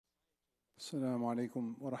السلام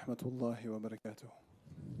عليكم ورحمة الله وبركاته.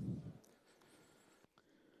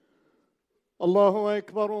 الله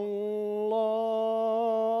أكبر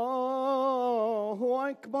الله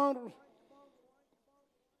أكبر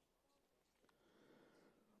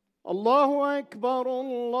الله أكبر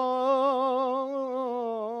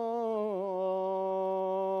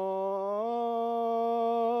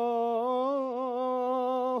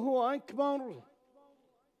الله أكبر.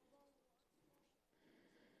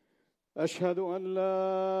 أشهد أن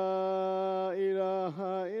لا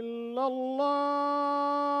إله إلا الله.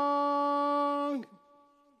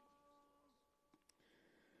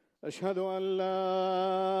 أشهد أن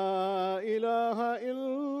لا إله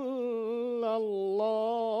إلا الله.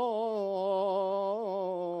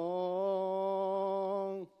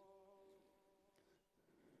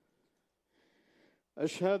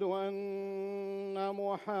 أشهد أن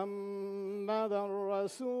محمدًا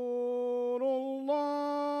رسول الله.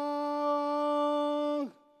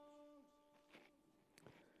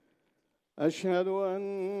 أشهد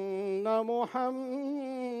أن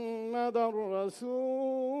محمدًا رسول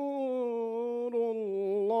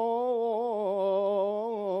الله.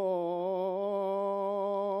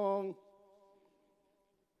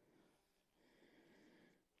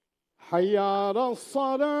 حي على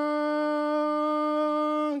الصلاة.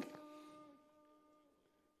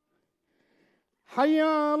 حي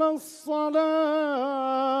على الصلاة.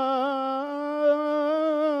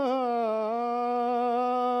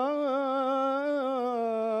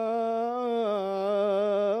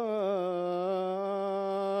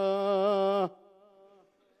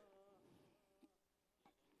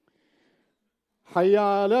 حي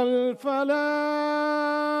على الفلاح.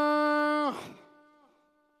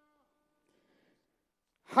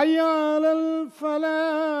 حي على الفلاح.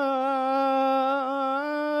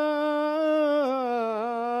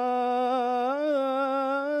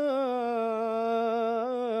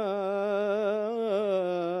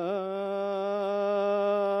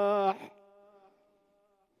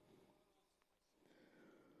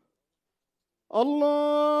 الله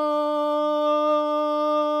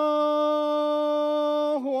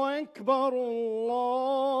أكبر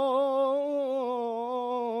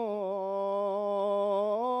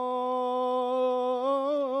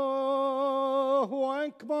الله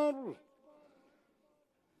أكبر.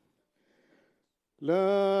 لا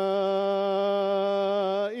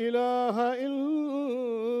إله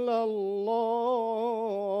إلا الله.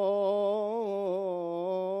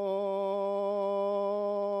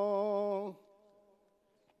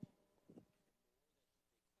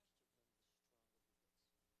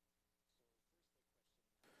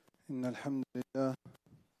 إن الحمد لله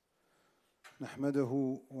نحمده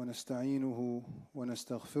ونستعينه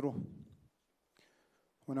ونستغفره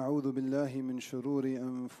ونعوذ بالله من شرور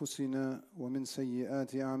أنفسنا ومن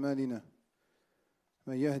سيئات أعمالنا.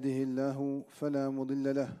 من يهده الله فلا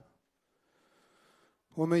مضل له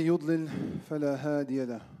ومن يضلل فلا هادي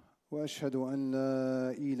له. وأشهد أن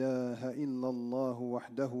لا إله إلا الله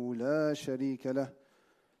وحده لا شريك له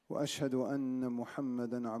وأشهد أن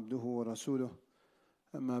محمدًا عبده ورسوله.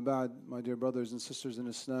 Amma ba'd, my dear brothers and sisters in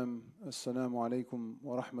Islam, Assalamu alaikum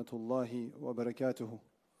wa rahmatullahi wa barakatuhu.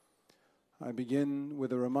 I begin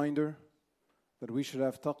with a reminder that we should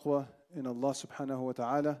have taqwa in Allah subhanahu wa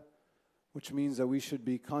ta'ala, which means that we should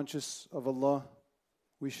be conscious of Allah,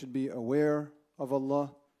 we should be aware of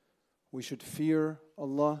Allah, we should fear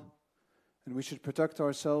Allah, and we should protect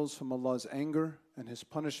ourselves from Allah's anger and His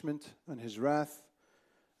punishment and His wrath.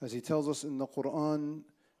 As He tells us in the Quran,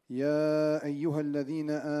 يا أيها الذين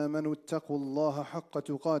آمنوا اتقوا الله حق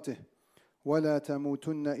تقاته ولا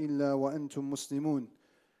تموتن إلا وأنتم مسلمون.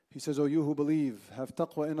 He says, O you who believe, have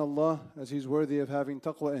taqwa in Allah as He's worthy of having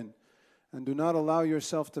taqwa in, and do not allow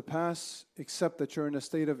yourself to pass except that you're in a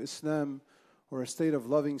state of Islam or a state of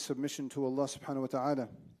loving submission to Allah subhanahu wa ta'ala.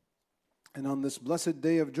 And on this blessed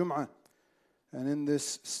day of Jum'ah, and in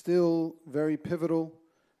this still very pivotal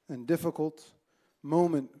and difficult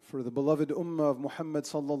moment for the beloved ummah of Muhammad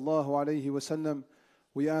sallallahu alayhi wasallam,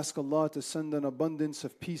 we ask Allah to send an abundance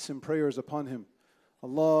of peace and prayers upon him.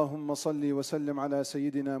 Allahumma salli wa sallim ala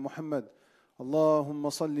Sayyidina Muhammad.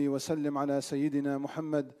 Allahumma salli wa sallim ala Sayyidina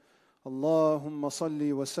Muhammad. Allahumma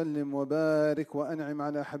salli wa sallim wa barik wa an'im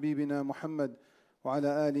ala Habibina Muhammad wa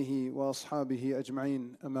ala alihi wa ashabihi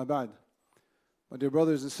ajma'in. Amma ba'd. My dear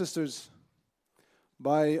brothers and sisters,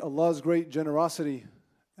 by Allah's great generosity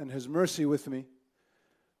and His mercy with me,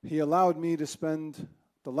 He allowed me to spend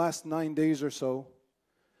the last 9 days or so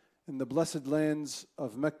in the blessed lands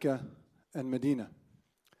of Mecca and Medina.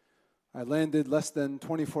 I landed less than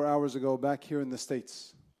 24 hours ago back here in the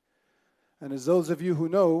States. And as those of you who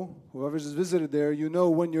know, whoever's visited there, you know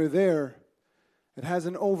when you're there, It has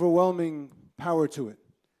an overwhelming power to it.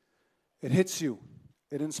 It hits you.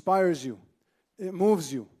 It inspires you. It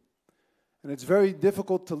moves you. And it's very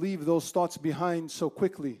difficult to leave those thoughts behind so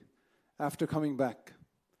quickly after coming back.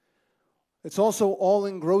 It's also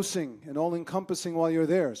all-engrossing and all-encompassing while you're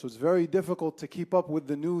there. So it's very difficult to keep up with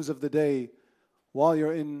the news of the day while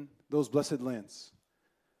you're in those blessed lands.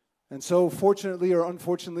 And so fortunately or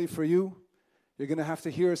unfortunately for you, you're going to have to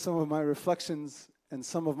hear some of my reflections and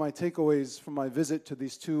some of my takeaways from my visit to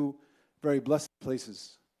these two very blessed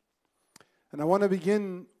places. And I want to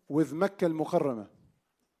begin with Mecca al-Mukarramah.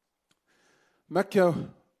 Mecca,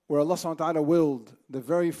 where Allah subhanahu wa ta'ala willed the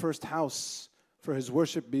very first house for His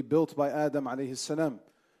worship be built by Adam alayhi salam,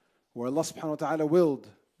 where Allah subhanahu wa ta'ala willed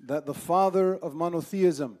that the father of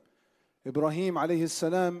monotheism, Ibrahim alayhi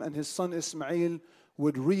salam, and his son Ismail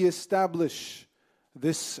would re-establish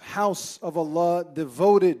this house of Allah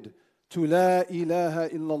devoted to La ilaha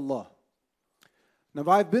illallah. Now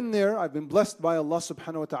I've been there, I've been blessed by Allah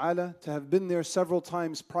subhanahu wa ta'ala to have been there several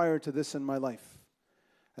times prior to this in my life.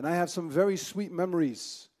 And I have some very sweet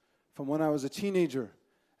memories from when I was a teenager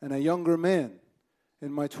and a younger man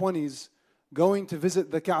in my 20s going to visit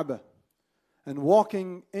the Kaaba and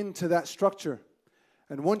walking into that structure.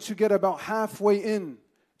 And once you get about halfway in,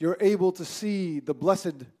 you're able to see the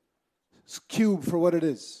blessed cube for what it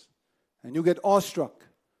is. And you get awestruck.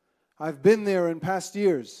 I've been there in past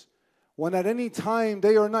years when at any time,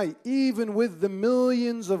 day or night, even with the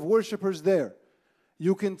millions of worshippers there,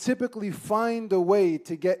 you can typically find a way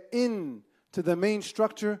to get in to the main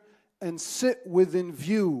structure and sit within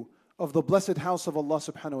view of the blessed house of Allah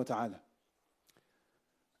subhanahu wa ta'ala.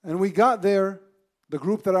 And we got there, the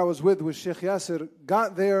group that I was with Sheikh Yasir,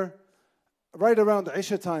 got there right around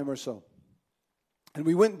Isha time or so. And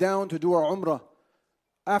we went down to do our Umrah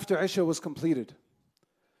after Isha was completed.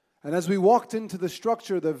 And as we walked into the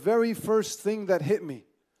structure, the very first thing that hit me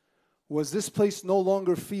was this place no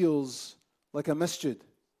longer feels like a masjid.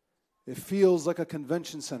 It feels like a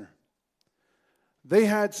convention center. They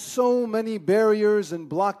had so many barriers and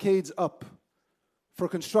blockades up for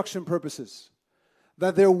construction purposes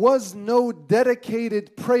that there was no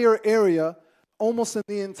dedicated prayer area almost in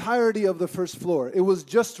the entirety of the first floor. It was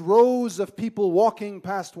just rows of people walking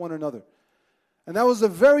past one another. And that was the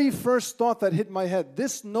very first thought that hit my head.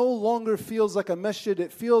 This no longer feels like a masjid.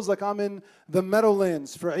 It feels like I'm in the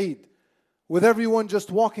Meadowlands for Eid, with everyone just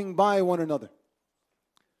walking by one another.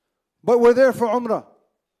 But we're there for Umrah,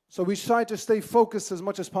 so we try to stay focused as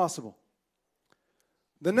much as possible.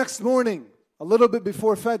 The next morning, a little bit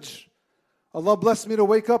before Fajr, Allah blessed me to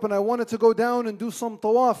wake up and I wanted to go down and do some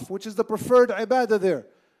tawaf, which is the preferred ibadah there,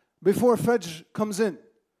 before Fajr comes in.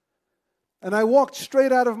 And I walked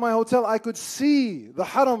straight out of my hotel. I could see the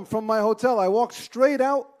haram from my hotel. I walked straight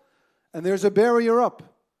out and there's a barrier up.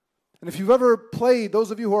 And if you've ever played, those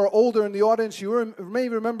of you who are older in the audience, you may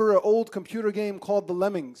remember an old computer game called The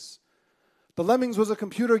Lemmings. The Lemmings was a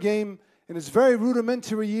computer game in its very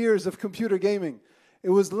rudimentary years of computer gaming. It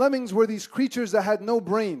was lemmings were these creatures that had no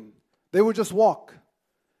brain. They would just walk.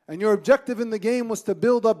 And your objective in the game was to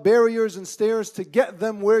build up barriers and stairs to get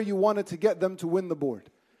them where you wanted to get them to win the board.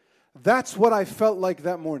 That's what I felt like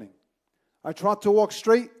that morning. I tried to walk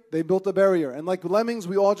straight, they built a barrier. And like lemmings,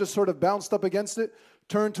 we all just sort of bounced up against it,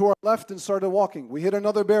 turned to our left and started walking. We hit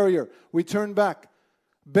another barrier, we turned back.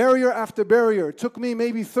 Barrier after barrier. It took me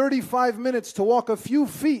maybe 35 minutes to walk a few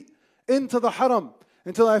feet into the haram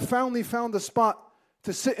until I finally found a spot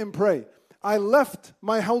to sit and pray. I left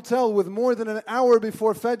my hotel with more than an hour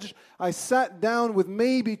before Fajr. I sat down with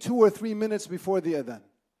maybe 2 or 3 minutes before the adhan.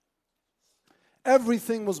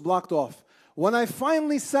 Everything was blocked off. When I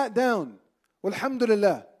finally sat down,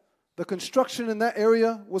 alhamdulillah, the construction in that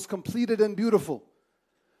area was completed and beautiful.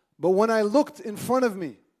 But when I looked in front of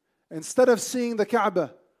me, instead of seeing the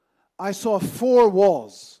Kaaba, I saw 4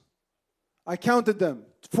 walls. I counted them.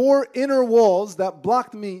 4 inner walls that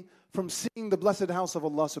blocked me from seeing the blessed house of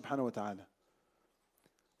Allah subhanahu wa ta'ala.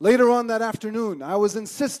 Later on that afternoon, I was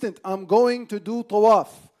insistent, I'm going to do tawaf.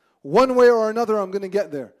 One way or another, I'm going to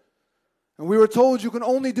get there. And we were told you can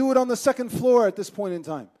only do it on the 2nd floor at this point in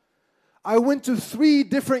time. I went to 3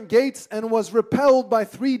 different gates and was repelled by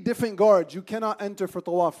 3 different guards. You cannot enter for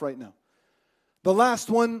tawaf right now. The last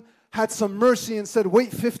one had some mercy and said,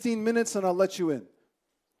 wait 15 minutes and I'll let you in.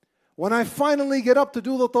 When I finally get up to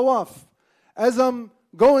do the tawaf, as I'm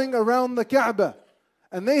going around the Kaaba,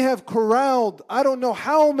 and they have corralled, I don't know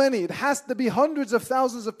how many, it has to be hundreds of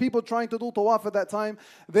thousands of people trying to do tawaf at that time.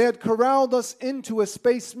 They had corralled us into a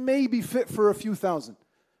space maybe fit for a few thousand.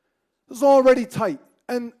 It was already tight.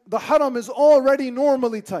 And the haram is already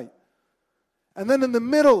normally tight. And then in the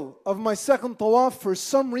middle of my second tawaf, for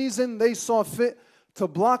some reason they saw fit to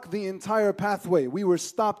block the entire pathway. We were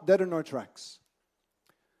stopped dead in our tracks.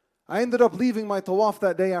 I ended up leaving my tawaf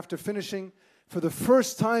that day after finishing, for the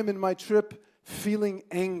first time in my trip, feeling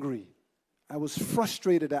angry. I was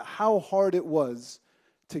frustrated at how hard it was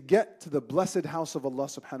to get to the blessed house of Allah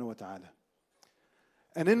subhanahu wa ta'ala.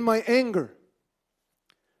 And in my anger,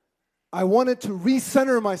 I wanted to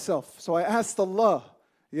recenter myself. So I asked Allah,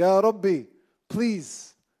 Ya Rabbi,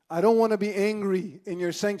 please, I don't want to be angry in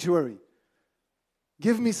your sanctuary.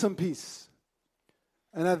 Give me some peace.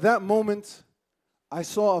 And at that moment, I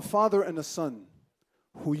saw a father and a son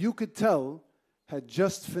who you could tell had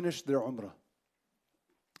just finished their umrah.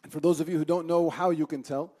 And for those of you who don't know how you can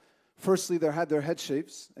tell, firstly, they had their head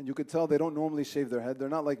shaves, and you could tell they don't normally shave their head. They're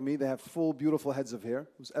not like me. They have full, beautiful heads of hair.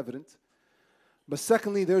 It was evident. But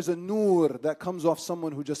secondly, there's a nur that comes off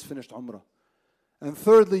someone who just finished umrah. And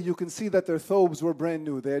thirdly, you can see that their thobes were brand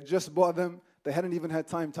new. They had just bought them. They hadn't even had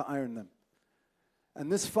time to iron them.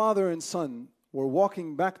 And this father and son were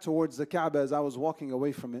walking back towards the Kaaba as I was walking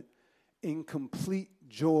away from it in complete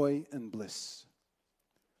joy and bliss.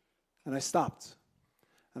 And I stopped.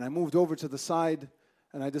 And I moved over to the side,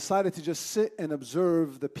 and I decided to just sit and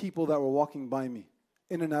observe the people that were walking by me,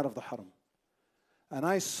 in and out of the haram. And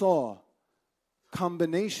I saw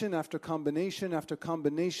combination after combination after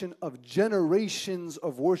combination of generations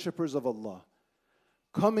of worshippers of Allah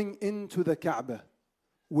coming into the Kaaba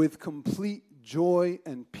with complete joy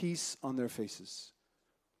and peace on their faces.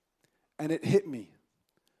 And it hit me.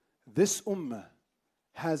 This ummah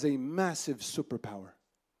has a massive superpower.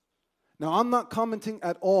 Now, I'm not commenting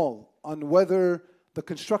at all on whether the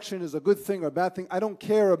construction is a good thing or a bad thing. I don't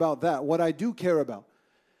care about that. What I do care about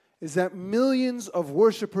is that millions of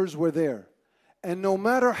worshippers were there. And no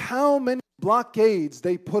matter how many blockades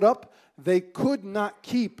they put up, they could not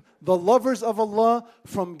keep the lovers of Allah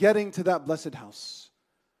from getting to that blessed house.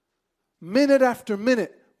 Minute after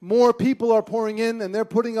minute, more people are pouring in, and they're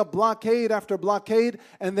putting up blockade after blockade,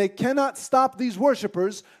 and they cannot stop these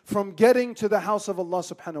worshippers from getting to the house of Allah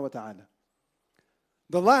subhanahu wa ta'ala.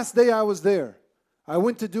 The last day I was there, I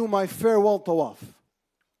went to do my farewell tawaf.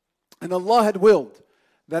 And Allah had willed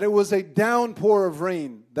that it was a downpour of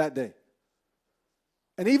rain that day.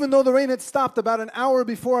 And even though the rain had stopped about an hour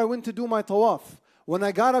before I went to do my tawaf, when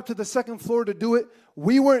I got up to the second floor to do it,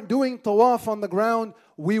 we weren't doing tawaf on the ground.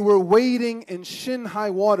 We were wading in shin-high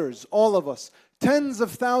waters, all of us. Tens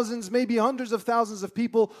of thousands, maybe hundreds of thousands of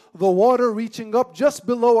people, the water reaching up just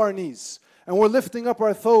below our knees. And we're lifting up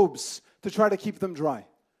our thobes to try to keep them dry.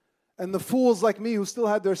 And the fools like me who still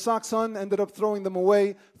had their socks on ended up throwing them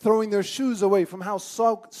away, throwing their shoes away from how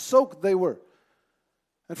soaked they were.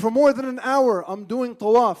 And for more than an hour, I'm doing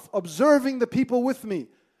tawaf, observing the people with me,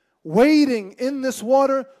 wading in this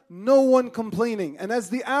water, no one complaining. And as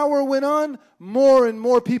the hour went on, more and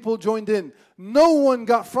more people joined in. No one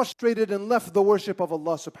got frustrated and left the worship of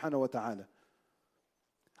Allah subhanahu wa ta'ala.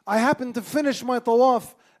 I happened to finish my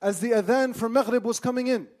tawaf as the adhan for Maghrib was coming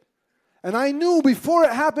in. And I knew before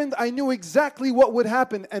it happened, I knew exactly what would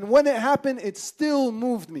happen. And when it happened, it still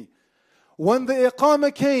moved me. When the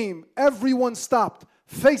iqamah came, everyone stopped,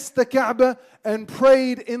 faced the Kaaba, and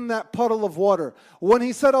prayed in that puddle of water. When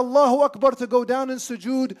he said Allahu Akbar to go down in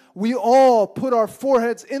sujood, we all put our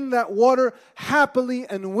foreheads in that water happily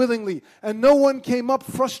and willingly. And no one came up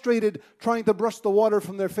frustrated trying to brush the water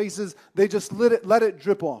from their faces. They just let it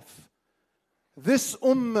drip off. This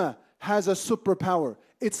ummah has a superpower.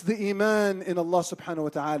 It's the iman in Allah subhanahu wa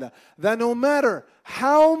ta'ala. That no matter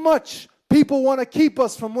how much people want to keep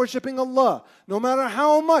us from worshipping Allah, no matter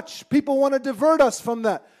how much people want to divert us from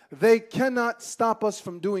that, they cannot stop us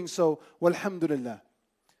from doing so. Walhamdulillah.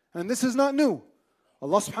 And this is not new.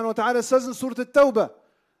 Allah subhanahu wa ta'ala says in Surah At-Tawbah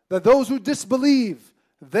that those who disbelieve,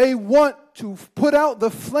 they want to put out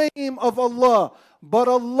the flame of Allah. But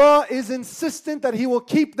Allah is insistent that He will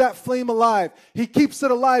keep that flame alive. He keeps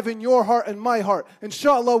it alive in your heart and my heart.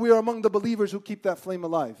 Inshallah, we are among the believers who keep that flame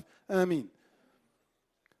alive. Ameen.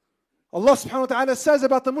 Allah subhanahu wa ta'ala says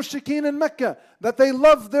about the mushrikeen in Mecca that they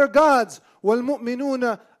love their gods.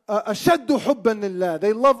 وَالْمُؤْمِنُونَ أَشَدُّ حُبًّا لِلَّهِ.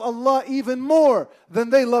 They love Allah even more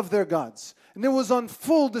than they love their gods. And it was on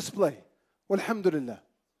full display. Walhamdulillah.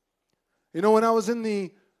 You know, when I was in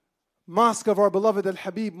the mosque of our beloved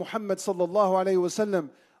Al-Habib Muhammad sallallahu alayhi wasallam,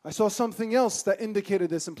 I saw something else that indicated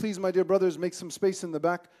this. And please, my dear brothers, make some space in the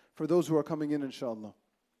back for those who are coming in, inshallah.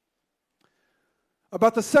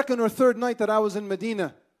 About the second or third night that I was in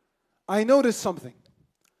Medina, I noticed something.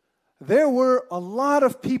 There were a lot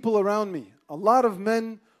of people around me, a lot of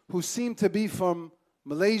men who seemed to be from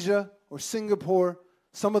Malaysia or Singapore,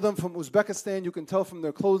 some of them from Uzbekistan, you can tell from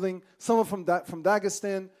their clothing, some of them from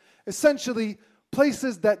Dagestan, essentially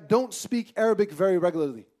places that don't speak Arabic very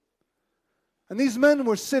regularly. And these men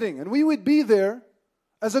were sitting, and we would be there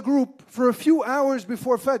as a group for a few hours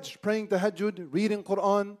before Fajr, praying tahajjud, reading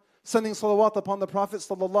Quran, sending salawat upon the Prophet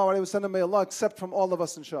sallallahu alaihi wasallam. May Allah accept from all of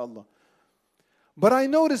us, inshallah. But I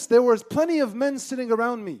noticed there was plenty of men sitting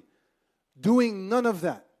around me doing none of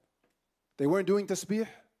that. They weren't doing tasbih,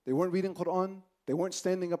 they weren't reading Quran, they weren't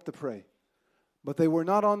standing up to pray. But they were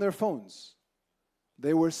not on their phones.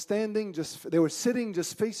 They were sitting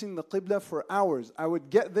just facing the Qibla for hours. I would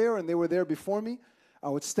get there and they were there before me. I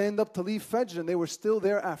would stand up to leave Fajr and they were still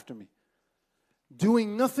there after me,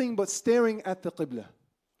 doing nothing but staring at the Qibla.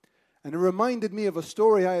 And it reminded me of a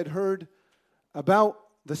story I had heard about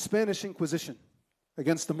the Spanish Inquisition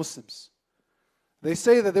against the Muslims. They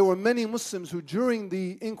say that there were many Muslims who during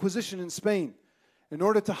the Inquisition in Spain, in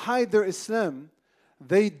order to hide their Islam,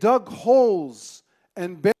 they dug holes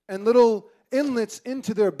and little inlets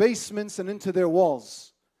into their basements and into their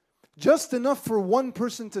walls. Just enough for one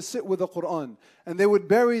person to sit with the Quran. And they would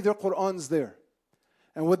bury their Qurans there.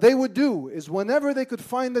 And what they would do is whenever they could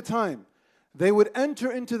find the time, they would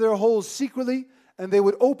enter into their holes secretly and they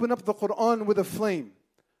would open up the Quran with a flame.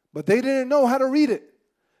 But they didn't know how to read it.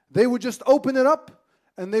 They would just open it up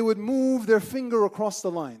and they would move their finger across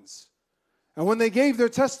the lines. And when they gave their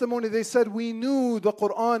testimony, they said, we knew the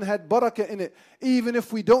Quran had barakah in it. Even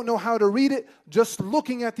if we don't know how to read it, just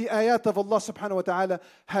looking at the ayat of Allah subhanahu wa ta'ala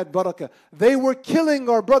had barakah. They were killing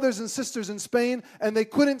our brothers and sisters in Spain, and they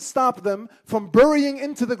couldn't stop them from burying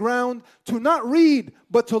into the ground to not read,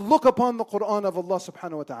 but to look upon the Quran of Allah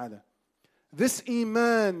subhanahu wa ta'ala. This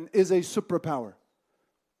iman is a superpower.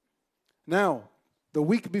 Now, the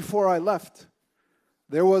week before I left,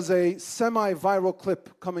 there was a semi-viral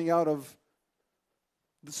clip coming out of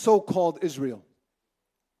the so-called Israel.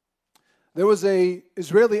 There was an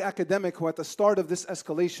Israeli academic who at the start of this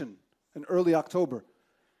escalation in early October,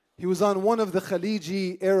 he was on one of the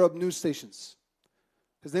Khaliji Arab news stations.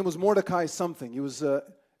 His name was Mordecai something. He was an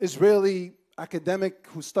Israeli academic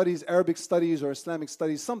who studies Arabic studies or Islamic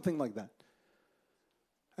studies, something like that.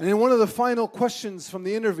 And in one of the final questions from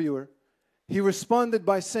the interviewer, he responded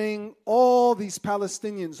by saying, all these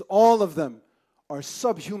Palestinians, all of them, are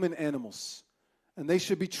subhuman animals. And they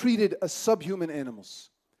should be treated as subhuman animals.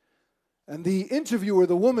 And the interviewer,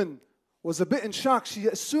 the woman, was a bit in shock. She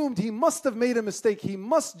assumed he must have made a mistake. He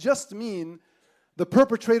must just mean the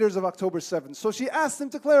perpetrators of October 7th. So she asked him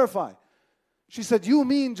to clarify. She said, you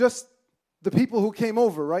mean just the people who came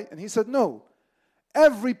over, right? And he said, no.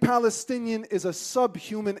 Every Palestinian is a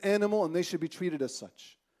subhuman animal and they should be treated as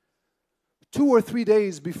such. 2 or 3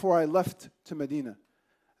 days before I left to Medina,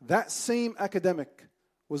 that same academic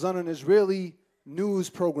was on an Israeli news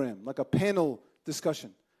program, like a panel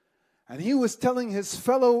discussion. And he was telling his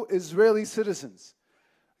fellow Israeli citizens,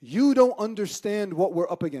 you don't understand what we're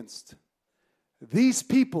up against. These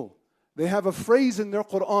people, they have a phrase in their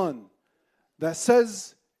Quran that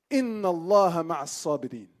says, Inna Allaha ma'as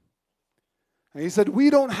sabirin. And he said, we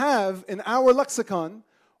don't have, in our lexicon,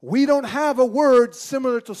 we don't have a word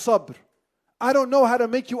similar to sabr. I don't know how to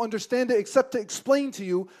make you understand it except to explain to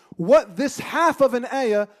you what this half of an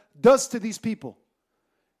ayah does to these people.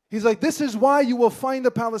 He's like, this is why you will find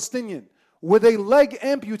a Palestinian with a leg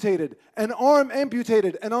amputated, an arm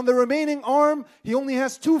amputated, and on the remaining arm, he only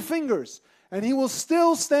has 2 fingers. And he will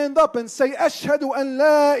still stand up and say, Ashhadu an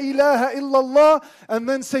la ilaha illallah, and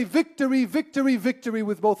then say, victory, victory, victory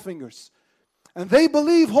with both fingers. And they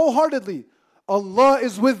believe wholeheartedly Allah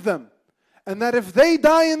is with them. And that if they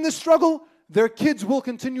die in this struggle, their kids will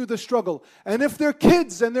continue the struggle. And if their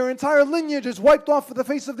kids and their entire lineage is wiped off of the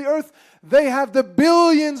face of the earth, they have the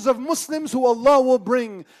billions of Muslims who Allah will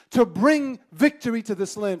bring to bring victory to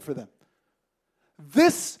this land for them.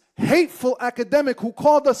 This hateful academic who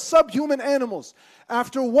called us subhuman animals,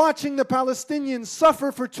 after watching the Palestinians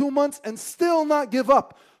suffer for 2 months and still not give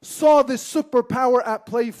up, saw this superpower at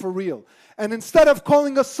play for real. And instead of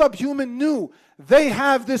calling us subhuman, knew they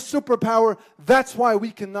have this superpower. That's why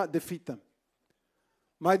we cannot defeat them.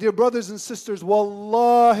 My dear brothers and sisters,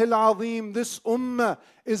 Wallahi al-Azim, this ummah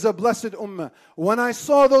is a blessed ummah. When I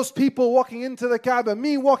saw those people walking into the Kaaba,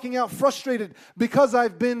 me walking out frustrated because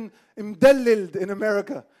I've been imdalliled in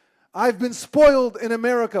America. I've been spoiled in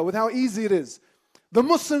America with how easy it is. The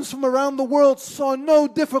Muslims from around the world saw no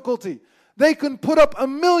difficulty. They can put up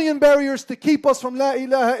 1,000,000 barriers to keep us from La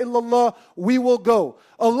ilaha illallah. We will go.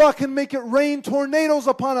 Allah can make it rain tornadoes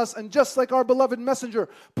upon us. And just like our beloved messenger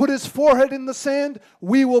put his forehead in the sand,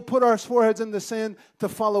 we will put our foreheads in the sand to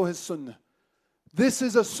follow his sunnah. This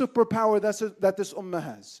is a superpower that this ummah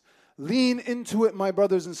has. Lean into it, my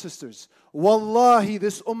brothers and sisters. Wallahi,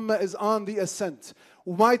 this ummah is on the ascent.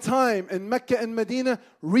 My time in Mecca and Medina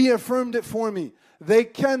reaffirmed it for me. They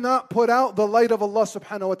cannot put out the light of Allah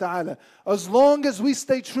subhanahu wa ta'ala. As long as we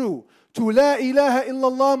stay true to La ilaha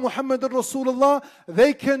illallah Muhammadur Rasulullah,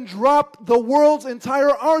 they can drop the world's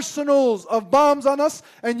entire arsenals of bombs on us,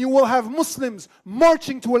 and you will have Muslims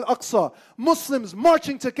marching to Al-Aqsa, Muslims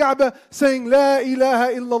marching to Kaaba, saying La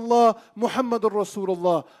ilaha illallah Muhammadur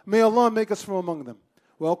Rasulullah. May Allah make us from among them.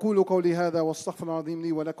 وأقول قولي هذا واستغفر العظيم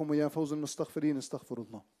لي ولكم ويا فوز المستغفرين استغفر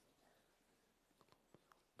الله.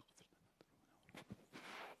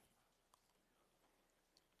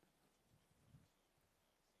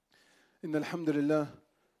 إن الحمد لله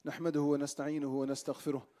نحمده ونستعينه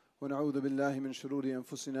ونستغفره ونعوذ بالله من شرور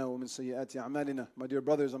أنفسنا ومن سيئات أعمالنا. My dear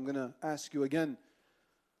brothers, I'm going to ask you again,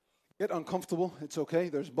 get uncomfortable, it's okay.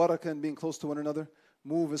 There's barakah in being close to one another.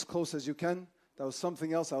 Move as close as you can. That was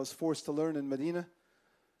something else I was forced to learn in Medina.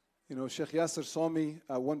 You know, Sheikh Yasser saw me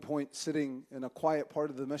at one point sitting in a quiet part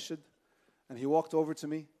of the masjid, and he walked over to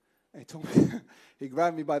me, and he told me, he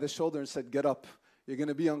grabbed me by the shoulder and said, get up. You're going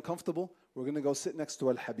to be uncomfortable. We're going to go sit next to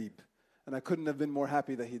Al-Habib. And I couldn't have been more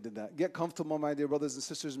happy that he did that. Get comfortable, my dear brothers and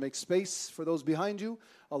sisters. Make space for those behind you.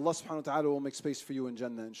 Allah subhanahu wa ta'ala will make space for you in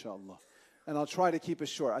Jannah, inshallah. And I'll try to keep it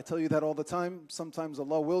short. I tell you that all the time. Sometimes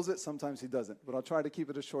Allah wills it, sometimes He doesn't. But I'll try to keep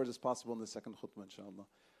it as short as possible in the second khutbah, inshallah.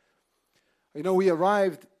 You know, we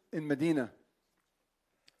arrived in Medina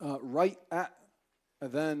right at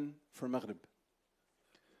adhan for Maghrib.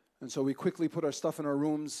 And so we quickly put our stuff in our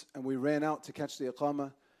rooms and we ran out to catch the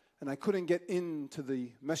iqamah. And I couldn't get into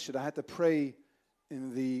the masjid. I had to pray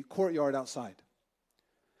in the courtyard outside.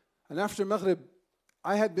 And after Maghrib,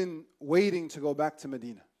 I had been waiting to go back to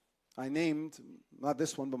Medina. I named, not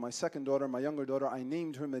this one, but my second daughter, my younger daughter, I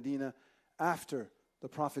named her Medina after the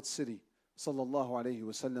Prophet's city, sallallahu alayhi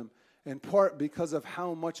wasallam, in part because of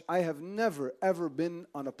how much I have never, ever been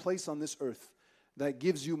on a place on this earth that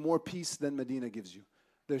gives you more peace than Medina gives you.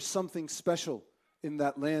 There's something special in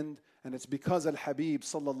that land, and it's because Al-Habib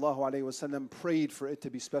sallallahu alayhi wasallam prayed for it to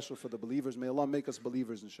be special for the believers. May Allah make us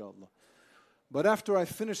believers, inshallah. But after I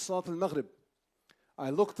finished Salat al-Maghrib, I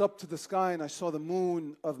looked up to the sky and I saw the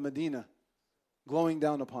moon of Medina glowing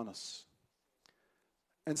down upon us.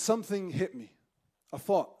 And something hit me, a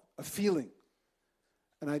thought, a feeling.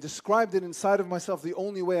 And I described it inside of myself the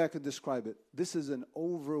only way I could describe it. This is an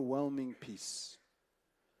overwhelming peace.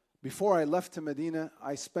 Before I left to Medina,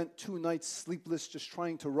 I spent 2 nights sleepless just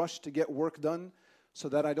trying to rush to get work done so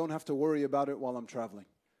that I don't have to worry about it while I'm traveling.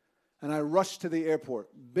 And I rushed to the airport,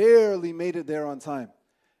 barely made it there on time.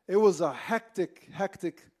 It was a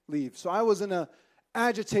hectic leave. So I was in an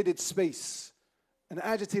agitated space, an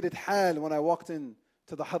agitated hal when I walked in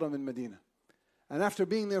to the Haram in Medina. And after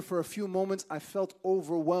being there for a few moments, I felt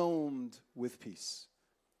overwhelmed with peace.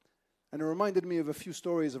 And it reminded me of a few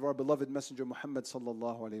stories of our beloved Messenger Muhammad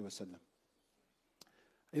sallallahu alayhi wasallam.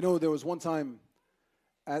 You know, there was one time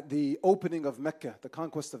at the opening of Mecca, the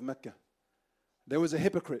conquest of Mecca, there was a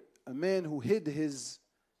hypocrite, a man who hid his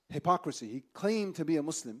hypocrisy. He claimed to be a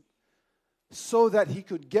Muslim so that he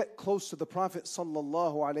could get close to the Prophet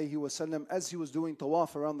sallallahu alayhi wasallam as he was doing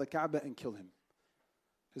tawaf around the Kaaba and kill him.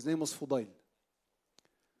 His name was Fudayl.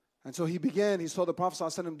 And so he saw the Prophet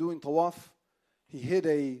sallallahu alayhi wasallam doing tawaf. He hid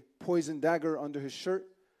a poison dagger under his shirt,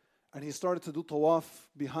 and he started to do tawaf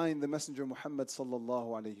behind the Messenger Muhammad sallallahu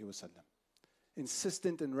alayhi wasallam,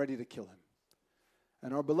 insistent and ready to kill him.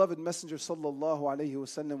 And our beloved Messenger sallallahu alayhi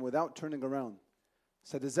wasallam, without turning around,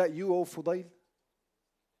 said, "Is that you, O Fudayl?"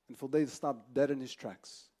 And Fudayl stopped dead in his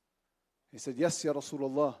tracks. He said, "Yes, Ya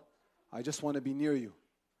Rasulullah, I just want to be near you."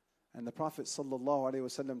 And the Prophet sallallahu alayhi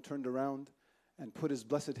wasallam turned around and put his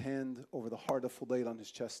blessed hand over the heart of Fudayl on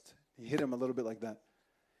his chest. He hit him a little bit like that.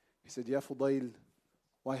 He said, "Ya Fudayl,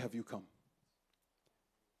 why have you come?"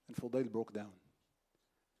 And Fudayl broke down.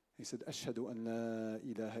 He said, "Ashhadu an la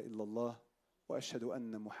ilaha illallah wa ashhadu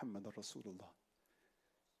anna Muhammadan Rasulullah."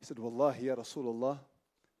 He said, "Wallahi, Ya Rasulullah,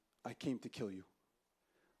 I came to kill you.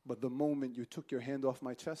 But the moment you took your hand off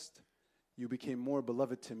my chest, you became more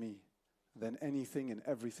beloved to me than anything and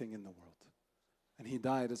everything in the world." And he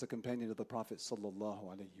died as a companion of the Prophet sallallahu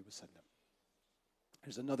alayhi wasallam.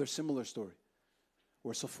 There's another similar story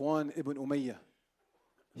where Safwan ibn Umayyah,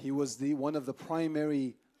 he was one of the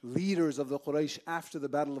primary leaders of the Quraysh after the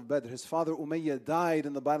Battle of Badr. His father Umayyah died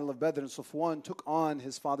in the Battle of Badr, and Safwan took on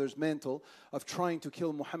his father's mantle of trying to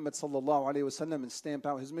kill Muhammad sallallahu alayhi wasallam and stamp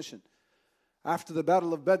out his mission. After the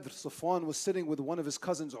Battle of Badr, Safwan was sitting with one of his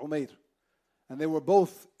cousins, Umayr, and they were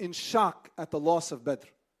both in shock at the loss of Badr.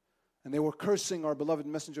 And they were cursing our beloved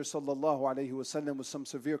Messenger sallallahu alayhi wasallam with some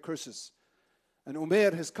severe curses. And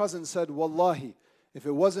Umayr, his cousin, said, "Wallahi, if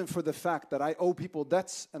it wasn't for the fact that I owe people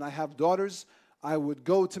debts and I have daughters, I would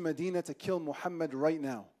go to Medina to kill Muhammad right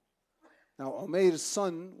now. Now, Umayr's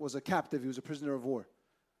son was a captive. He was a prisoner of war.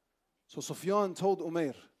 So Sufyan told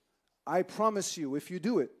Umayr, I promise you, if you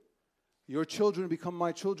do it, your children become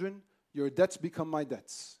my children, your debts become my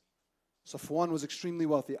debts. Safwan was extremely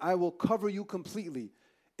wealthy. I will cover you completely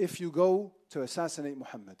if you go to assassinate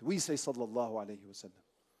Muhammad. We say sallallahu alayhi wa sallam.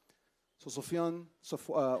 So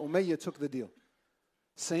Umayyah took the deal.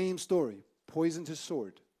 Same story. Poisoned his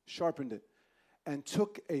sword, sharpened it, and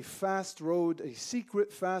took a fast road, a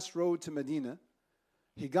secret fast road to Medina.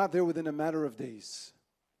 He got there within a matter of days.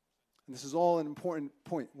 And this is all an important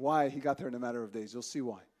point, why he got there in a matter of days. You'll see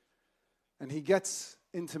why. And he gets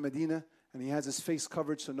into Medina, and he has his face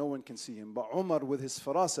covered so no one can see him. But Umar, with his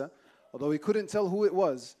farasa, although he couldn't tell who it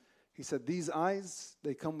was, he said, these eyes,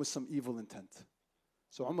 they come with some evil intent.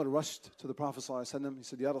 So Umar rushed to the Prophet ﷺ. He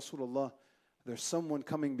said, Ya Rasulullah, there's someone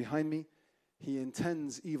coming behind me. He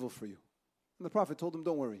intends evil for you. And the Prophet told him,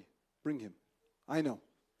 don't worry, bring him. I know,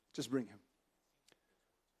 just bring him.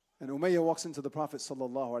 And Umayyah walks into the Prophet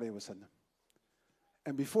ﷺ.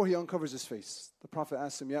 And before he uncovers his face, the Prophet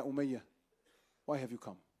asks him, Ya Umayyah, why have you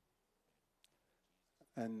come?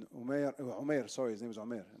 And Umayr, sorry, his name is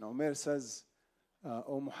Umayr. And Umayr says,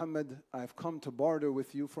 O Muhammad, I have come to barter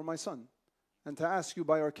with you for my son, and to ask you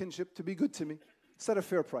by our kinship to be good to me, set a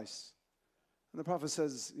fair price. And the Prophet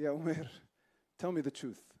says, Ya Umayr, tell me the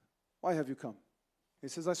truth. Why have you come? He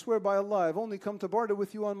says, I swear by Allah, I've only come to barter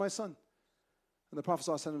with you on my son. And the Prophet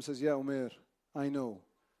ﷺ says, Ya Umayr, I know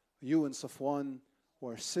you and Safwan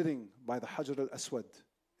were sitting by the Hajar al-Aswad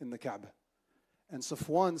in the Kaaba. And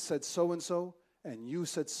Safwan said so-and-so, and you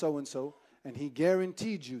said so-and-so, and he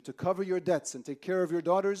guaranteed you to cover your debts and take care of your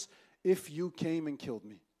daughters if you came and killed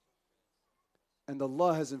me. And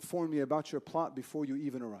Allah has informed me about your plot before you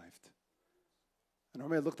even arrived. And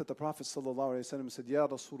Umayr looked at the Prophet ﷺ and said, Ya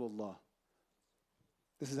Rasulullah.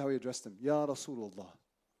 This is how he addressed him. Ya Rasulullah,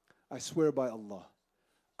 I swear by Allah,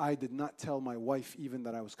 I did not tell my wife even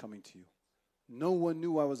that I was coming to you. No one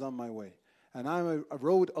knew I was on my way. And I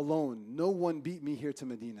rode alone. No one beat me here to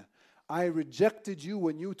Medina. I rejected you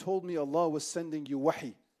when you told me Allah was sending you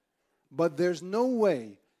wahi. But there's no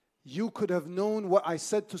way you could have known what I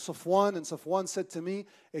said to Safwan and Safwan said to me,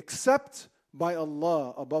 except by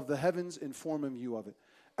Allah above the heavens informing you of it.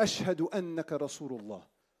 Ashhadu annaka Rasulullah.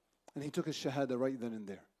 And he took his shahada right then and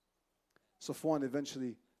there. Safwan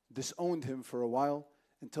eventually disowned him for a while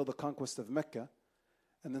until the conquest of Mecca.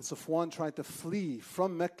 And then Safwan tried to flee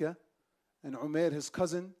from Mecca, and Umayr, his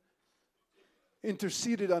cousin,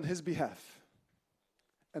 interceded on his behalf.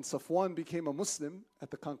 And Safwan became a Muslim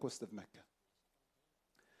at the conquest of Mecca.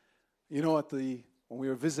 You know, when we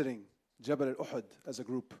were visiting Jabal al-Uhud as a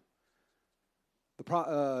group,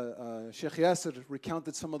 Sheikh Yasser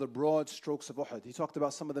recounted some of the broad strokes of Uhud. He talked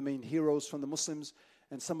about some of the main heroes from the Muslims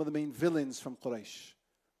and some of the main villains from Quraysh.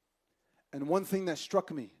 And one thing that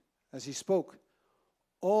struck me as he spoke,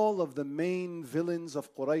 all of the main villains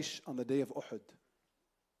of Quraysh on the day of Uhud,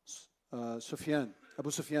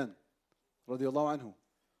 Abu Sufyan, radiallahu anhu,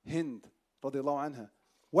 Hind, radiallahu anha,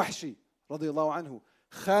 Wahshi, radiallahu anhu,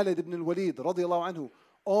 Khalid ibn al-Walid, radiallahu anhu,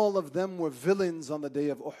 all of them were villains on the day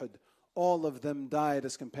of Uhud. All of them died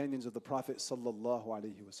as companions of the Prophet sallallahu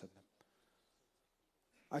alaihi wasallam.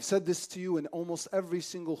 I've said this to you in almost every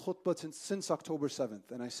single khutbah since October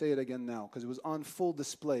 7th, and I say it again now because it was on full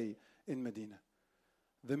display in Medina.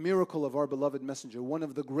 The miracle of our beloved messenger, one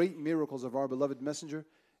of the great miracles of our beloved messenger,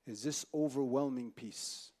 is this overwhelming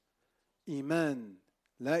peace. Iman,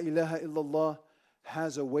 la ilaha illallah,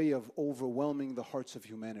 has a way of overwhelming the hearts of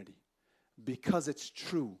humanity because it's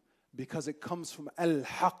true, because it comes from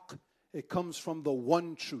al-haq. It comes from the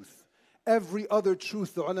one truth. Every other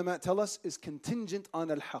truth, the ulama tell us, is contingent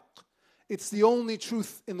on al-haq. It's the only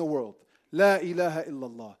truth in the world. La ilaha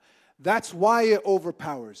illallah. That's why it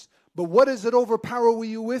overpowers. But what does it overpower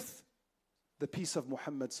you with? The peace of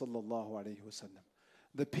Muhammad sallallahu alayhi wasallam.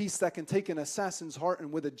 The peace that can take an assassin's heart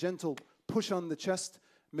and with a gentle push on the chest,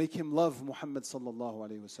 make him love Muhammad sallallahu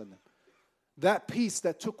alayhi wasallam. That peace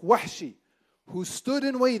that took Wahshi, who stood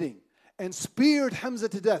in waiting and speared Hamza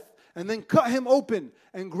to death, and then cut him open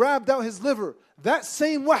and grabbed out his liver. That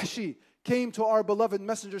same Wahshi came to our beloved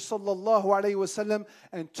Messenger sallallahu alaihi wasallam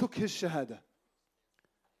and took his shahada.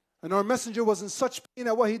 And our Messenger was in such pain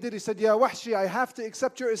at what he did. He said, Ya Wahshi, I have to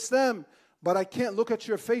accept your Islam, but I can't look at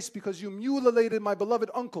your face because you mutilated my beloved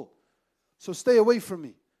uncle. So stay away from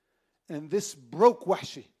me. And this broke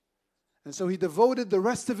Wahshi. And so he devoted the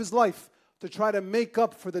rest of his life to try to make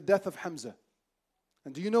up for the death of Hamza.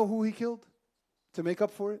 And do you know who he killed to make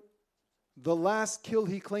up for it? The last kill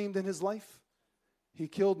he claimed in his life, he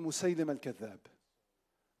killed Musaylim al-Kadhab.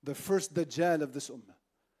 the first Dajjal of this ummah.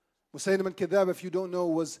 Musaylim al-Kadhab, if you don't know,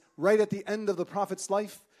 was right at the end of the Prophet's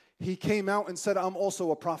life. He came out and said, I'm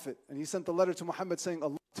also a prophet. And he sent a letter to Muhammad saying,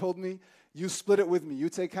 Allah told me, you split it with me. You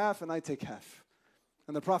take half and I take half.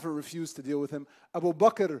 And the Prophet refused to deal with him. Abu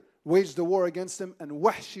Bakr waged a war against him, and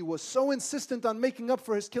Wahshi was so insistent on making up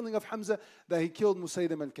for his killing of Hamza that he killed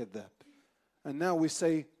Musaylim al-Kadhab. And now we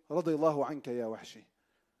say, Radiyallahu anka ya Wahshi.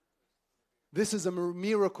 This is a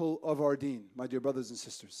miracle of our deen, my dear brothers and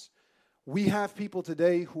sisters. We have people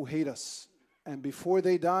today who hate us, and before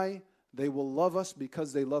they die, they will love us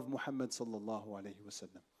because they love Muhammad sallallahu alayhi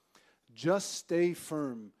wasallam. Just stay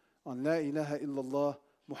firm on La ilaha illallah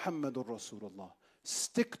Muhammadur Rasulullah.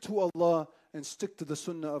 Stick to Allah and stick to the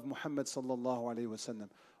sunnah of Muhammad sallallahu alayhi wasallam.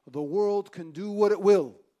 The world can do what it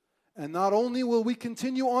will, and not only will we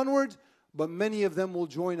continue onward, but many of them will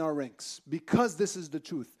join our ranks because this is the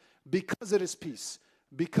truth, because it is peace,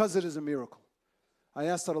 because it is a miracle. I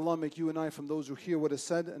ask that Allah make you and I from those who hear what is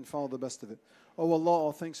said and follow the best of it. Oh Allah,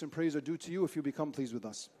 all thanks and praise are due to you if you become pleased with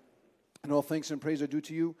us. And all thanks and praise are due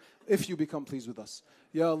to you if you become pleased with us.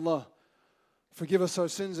 Ya Allah, forgive us our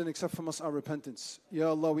sins and accept from us our repentance. Ya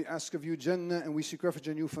Allah, we ask of you Jannah and we seek refuge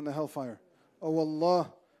in you from the hellfire. Oh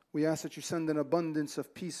Allah, we ask that you send an abundance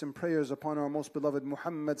of peace and prayers upon our most beloved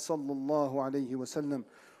Muhammad sallallahu alayhi wasallam.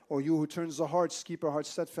 O you who turns the hearts, keep our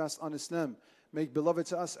hearts steadfast on Islam. Make beloved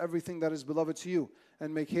to us everything that is beloved to you,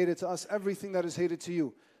 and make hated to us everything that is hated to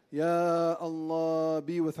you. Ya Allah,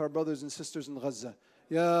 be with our brothers and sisters in Gaza.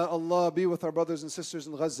 Ya Allah, be with our brothers and sisters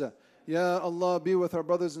in Gaza. Ya Allah, be with our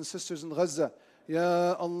brothers and sisters in Gaza.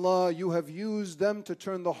 Ya Allah, you have used them to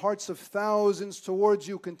turn the hearts of thousands towards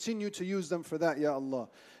you. Continue to use them for that, Ya Allah.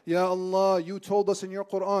 Ya Allah, you told us in your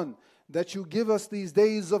Quran that you give us these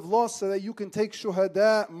days of loss so that you can take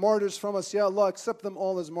shuhada, martyrs from us. Ya Allah, accept them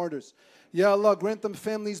all as martyrs. Ya Allah, grant them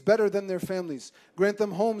families better than their families. Grant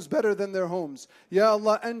them homes better than their homes. Ya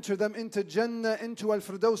Allah, enter them into Jannah, into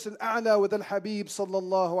Al-Firdaus Al-A'la with Al-Habib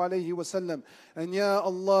sallallahu alayhi wa sallam. And Ya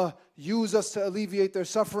Allah, use us to alleviate their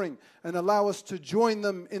suffering and allow us to join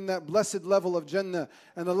them in that blessed level of Jannah.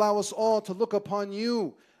 And allow us all to look upon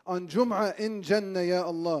you on Jum'ah in Jannah, Ya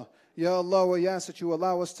Allah. Ya Allah, we ask that you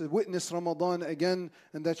allow us to witness Ramadan again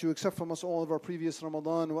and that you accept from us all of our previous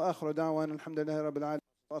Ramadan. Wa akhiru da'wan alhamdulillahi rabbil alamin.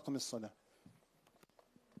 Wa aqim as-salah.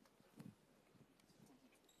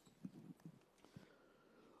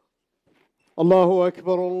 الله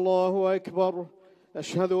أكبر الله أكبر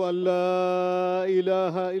أشهد أن لا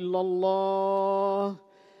إله إلا الله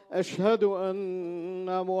أشهد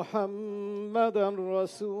أن محمدا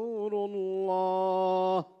رسول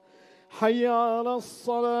الله حي على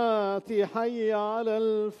الصلاة حي على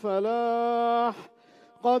الفلاح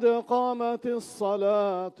قد قامت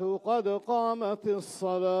الصلاة قد قامت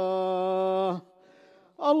الصلاة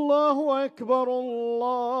الله أكبر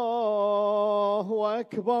الله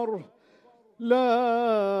أكبر لا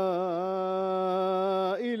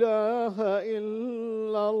إله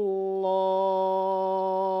إلا الله.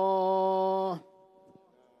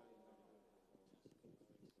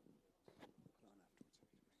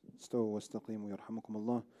 استووا واستقيموا يرحمكم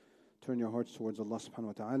الله. Turn your hearts towards Allah subhanahu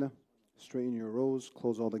wa ta'ala. Straighten your rows,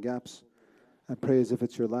 close all the gaps, and pray as if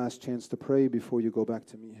it's your last chance to pray before you go back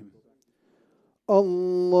to meet Him.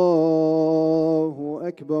 Allahu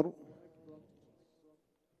Akbar.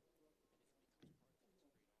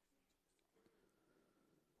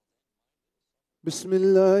 بسم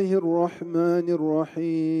الله الرحمن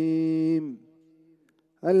الرحيم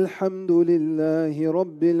الحمد لله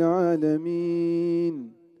رب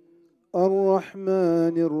العالمين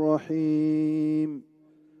الرحمن الرحيم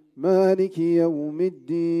مالك يوم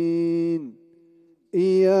الدين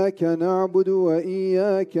إياك نعبد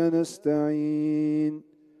وإياك نستعين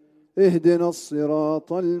اهدنا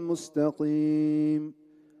الصراط المستقيم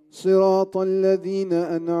صراط الذين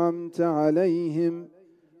أنعمت عليهم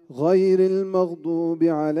غير المغضوب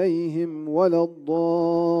عليهم ولا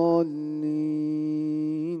الضالين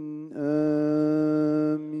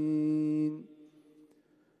آمين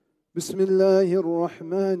بسم الله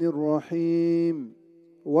الرحمن الرحيم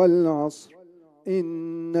والعصر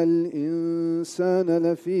إن الإنسان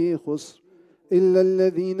لفي خسر إلا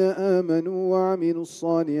الذين آمنوا وعملوا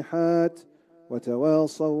الصالحات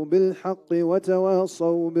وتواصوا بالحق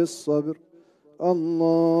وتواصوا بالصبر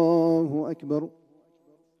الله أكبر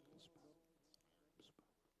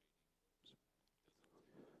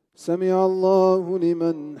سمع الله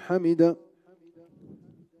لمن حمد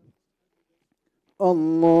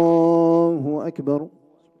الله أكبر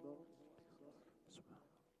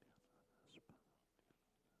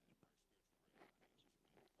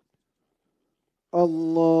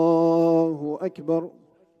الله أكبر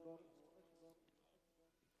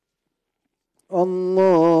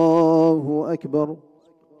الله أكبر.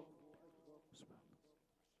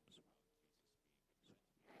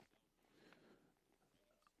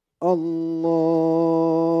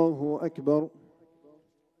 الله أكبر.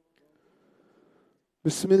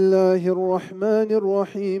 بسم الله الرحمن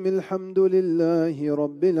الرحيم. الحمد لله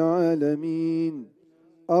رب العالمين،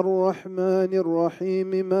 الرحمن الرحيم،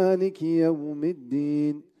 مالك يوم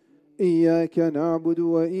الدين. إياك نعبد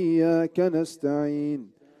وإياك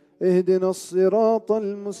نستعين. اهدنا الصراط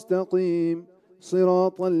المستقيم،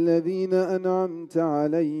 صراط الذين أنعمت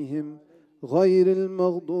عليهم غير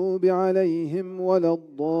المغضوب عليهم ولا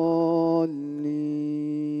الضالين.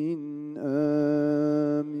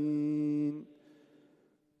 آمين.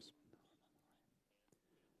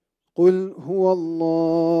 قل هو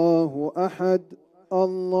الله أحد،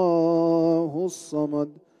 الله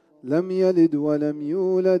الصمد، لم يلد ولم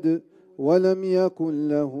يولد ولم يكن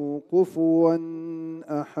له كفوا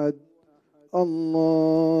أحد.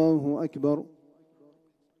 الله أكبر.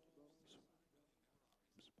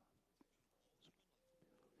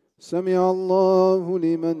 سمع الله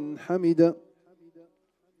لمن حمد.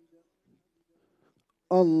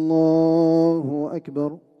 الله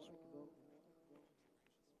أكبر.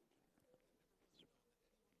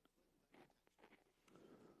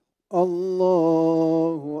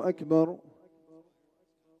 الله أكبر.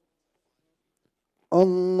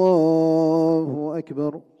 الله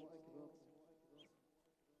أكبر.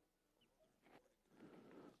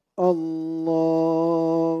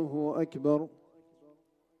 الله أكبر.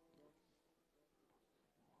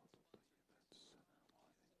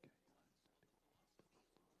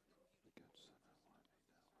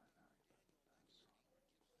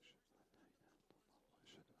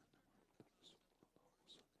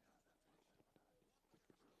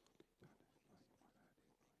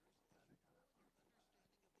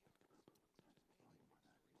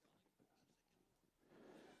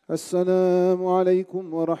 السلام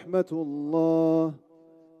عليكم ورحمة الله.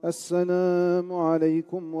 السلام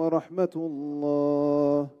عليكم ورحمة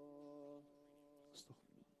الله.